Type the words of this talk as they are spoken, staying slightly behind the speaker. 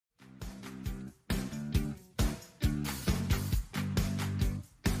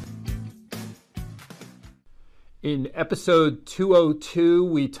In episode 202,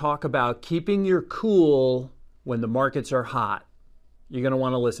 we talk about keeping your cool when the markets are hot. You're going to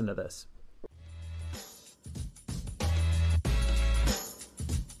want to listen to this.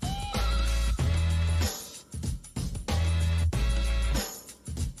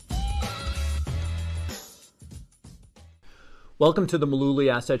 Welcome to the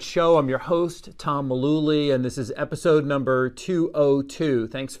Mullooly Asset Show. I'm your host, Tom Mullooly, and this is episode number 202.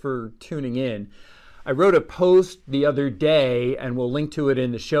 Thanks for tuning in. I wrote a post the other day, and we'll link to it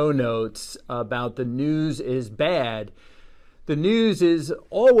in the show notes, about the news is bad. The news is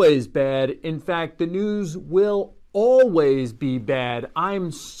always bad. In fact, the news will always be bad.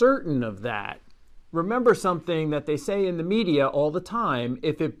 I'm certain of that. Remember something that they say in the media all the time: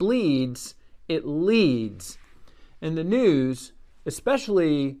 if it bleeds, it leads. And the news,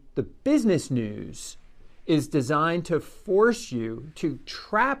 especially the business news, is designed to force you, to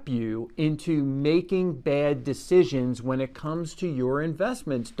trap you into making bad decisions when it comes to your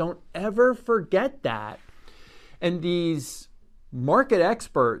investments. Don't ever forget that. And these market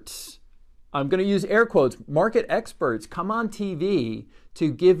experts, I'm going to use air quotes, market experts come on TV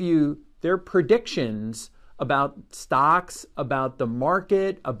to give you their predictions about stocks, about the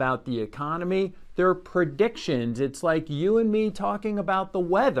market, about the economy. They're predictions. It's like you and me talking about the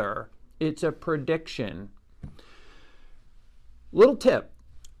weather. It's a prediction. Little tip.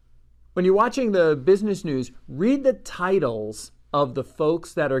 When you're watching the business news, read the titles of the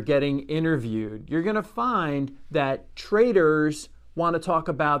folks that are getting interviewed. You're going to find that traders want to talk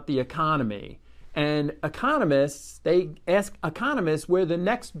about the economy. And economists, they ask economists where the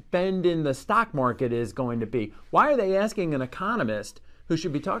next bend in the stock market is going to be. Why are they asking an economist who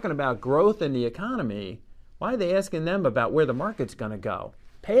should be talking about growth in the economy? Why are they asking them about where the market's going to go?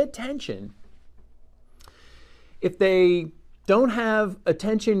 Pay attention. If they don't have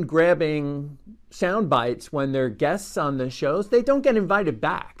attention-grabbing sound bites when they're guests on the shows, they don't get invited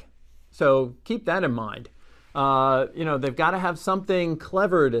back. So keep that in mind. They've got to have something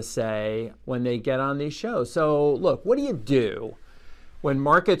clever to say when they get on these shows. So look, what do you do when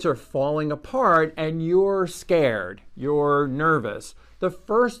markets are falling apart and you're scared, you're nervous? The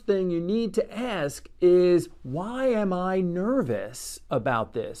first thing you need to ask is, why am I nervous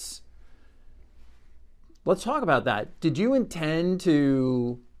about this? Let's talk about that. Did you intend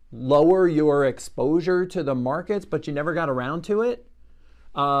to lower your exposure to the markets, but you never got around to it?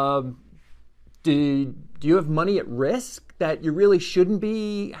 Do you have money at risk that you really shouldn't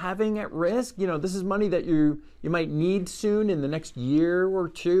be having at risk? You know, this is money that you might need soon in the next year or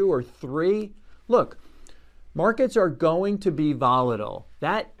two or three. Look, markets are going to be volatile.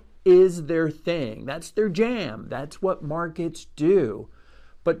 That is their thing. That's their jam. That's what markets do.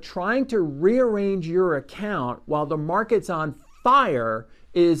 But trying to rearrange your account while the market's on fire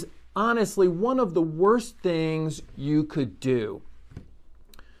is honestly one of the worst things you could do.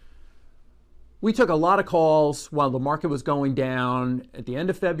 We took a lot of calls while the market was going down at the end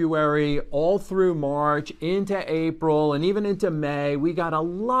of February, all through March, into April, and even into May. We got a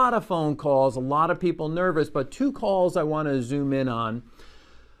lot of phone calls, a lot of people nervous, but two calls I want to zoom in on.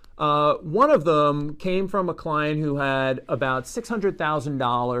 One of them came from a client who had about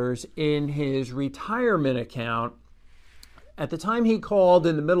 $600,000 in his retirement account. At the time he called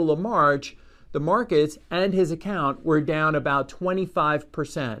in the middle of March, the markets and his account were down about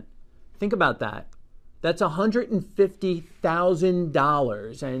 25%. Think about that. That's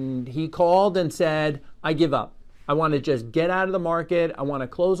 $150,000. And he called and said, I give up. I want to just get out of the market. I want to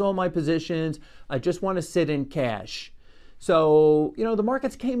close all my positions. I just want to sit in cash. So, the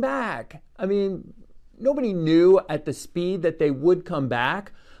markets came back. I mean, nobody knew at the speed that they would come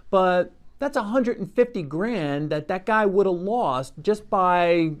back, but that's $150,000 that guy would have lost just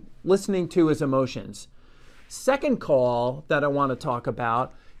by listening to his emotions. Second call that I want to talk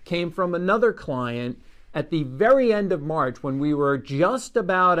about came from another client at the very end of March when we were just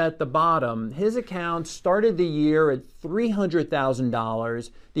about at the bottom. His account started the year at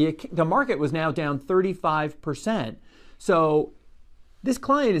 $300,000. The market was now down 35%. So this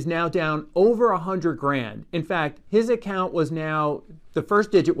client is now down over $100,000. In fact, his account was now, the first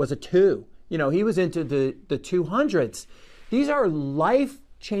digit was a 2. He was into the 200s. These are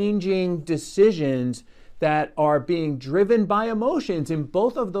life-changing decisions that are being driven by emotions. In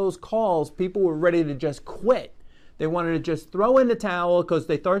both of those calls, people were ready to just quit. They wanted to just throw in the towel because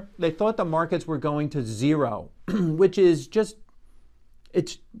they thought the markets were going to zero, which is just,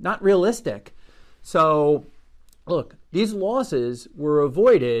 it's not realistic. So look, these losses were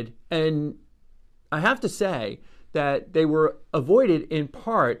avoided, and I have to say that they were avoided in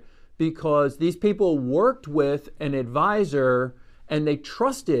part because these people worked with an advisor and they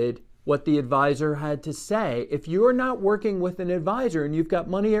trusted what the advisor had to say. If you're not working with an advisor and you've got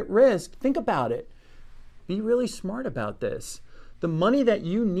money at risk, think about it. Be really smart about this. The money that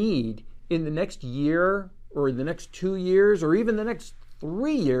you need in the next year or the next 2 years or even the next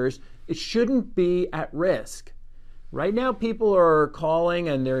 3 years, it shouldn't be at risk. Right now, people are calling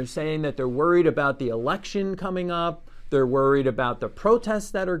and they're saying that they're worried about the election coming up. They're worried about the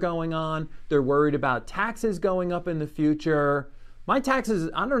protests that are going on. They're worried about taxes going up in the future. My taxes,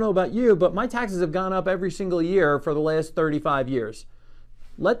 I don't know about you, but my taxes have gone up every single year for the last 35 years.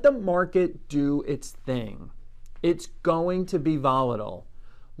 Let the market do its thing. It's going to be volatile.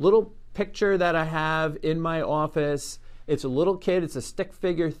 Little picture that I have in my office, it's a little kid, it's a stick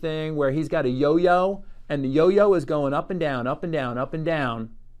figure thing where he's got a yo-yo, and the yo-yo is going up and down, up and down, up and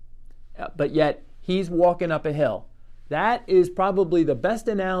down, but yet he's walking up a hill. That is probably the best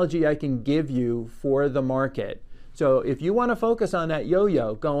analogy I can give you for the market. So if you want to focus on that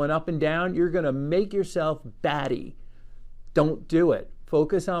yo-yo going up and down, you're going to make yourself batty. Don't do it.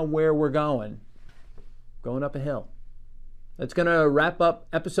 Focus on where we're going up a hill. That's going to wrap up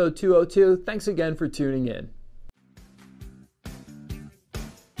episode 202. Thanks again for tuning in.